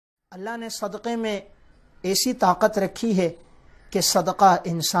اللہ نے صدقے میں ایسی طاقت رکھی ہے کہ صدقہ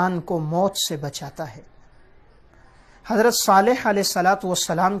انسان کو موت سے بچاتا ہے۔ حضرت صالح علیہ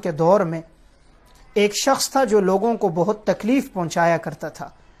السلام کے دور میں ایک شخص تھا جو لوگوں کو بہت تکلیف پہنچایا کرتا تھا۔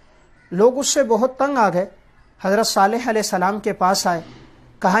 لوگ اس سے بہت تنگ آ گئے، حضرت صالح علیہ السلام کے پاس آئے،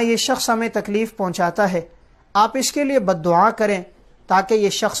 کہا یہ شخص ہمیں تکلیف پہنچاتا ہے، آپ اس کے لیے بد دعا کریں تاکہ یہ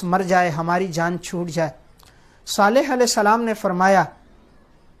شخص مر جائے، ہماری جان چھوٹ جائے۔ صالح علیہ السلام نے فرمایا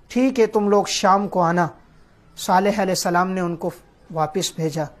ٹھیک ہے، تم لوگ شام کو آنا۔ صالح علیہ السلام نے ان کو واپس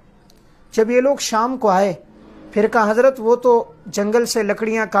بھیجا۔ جب یہ لوگ شام کو آئے، پھر کہا حضرت وہ تو جنگل سے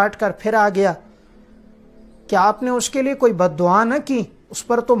لکڑیاں کاٹ کر پھر آ گیا، کیا آپ نے اس کے لیے کوئی بد دعا نہ کی؟ اس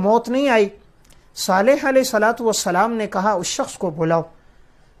پر تو موت نہیں آئی؟ صالح علیہ السلام نے کہا اس شخص کو بلاؤ۔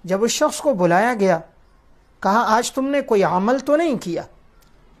 جب اس شخص کو بلایا گیا، کہا آج تم نے کوئی عمل تو نہیں کیا؟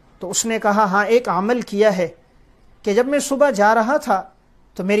 تو اس نے کہا ہاں ایک عمل کیا ہے کہ جب میں صبح جا رہا تھا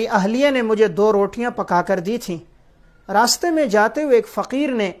تو میری اہلیہ نے مجھے 2 روٹیاں پکا کر دی تھیں۔ راستے میں جاتے ہوئے ایک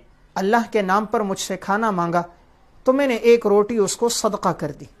فقیر نے اللہ کے نام پر مجھ سے کھانا مانگا تو میں نے 1 روٹی اس کو صدقہ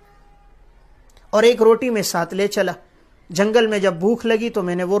کر دی اور 1 روٹی میں ساتھ لے چلا۔ جنگل میں جب بھوک لگی تو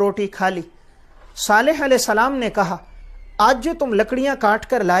میں نے وہ روٹی کھا لی۔ صالح علیہ السلام نے کہا آج جو تم لکڑیاں کاٹ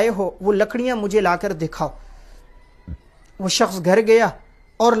کر لائے ہو وہ لکڑیاں مجھے لا کر دکھاؤ۔ وہ شخص گھر گیا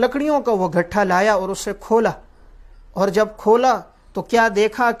اور لکڑیوں کا وہ گٹھا لایا اور اسے کھولا، اور جب کھولا تو کیا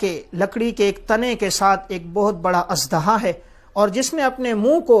دیکھا کہ لکڑی کے ایک تنے کے ساتھ ایک بہت بڑا اژدہا ہے، اور جس نے اپنے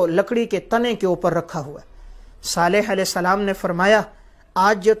منہ کو لکڑی کے تنے کے اوپر رکھا ہوا ہے۔ صالح علیہ السلام نے فرمایا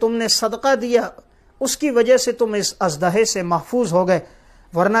آج جو تم نے صدقہ دیا اس کی وجہ سے تم اس اژدہے سے محفوظ ہو گئے،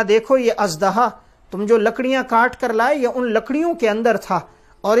 ورنہ دیکھو یہ اژدہا تم جو لکڑیاں کاٹ کر لائے یہ ان لکڑیوں کے اندر تھا،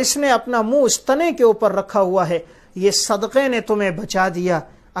 اور اس نے اپنا منہ اس تنے کے اوپر رکھا ہوا ہے۔ یہ صدقے نے تمہیں بچا دیا،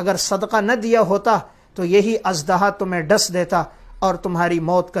 اگر صدقہ نہ دیا ہوتا تو یہی اژدہا تمہیں ڈس دیتا اور تمہاری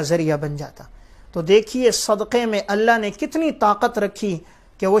موت کا ذریعہ بن جاتا۔ تو دیکھیے صدقے میں اللہ نے کتنی طاقت رکھی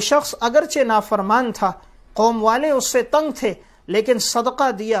کہ وہ شخص اگرچہ نافرمان تھا، قوم والے اس سے تنگ تھے، لیکن صدقہ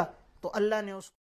دیا تو اللہ نے اس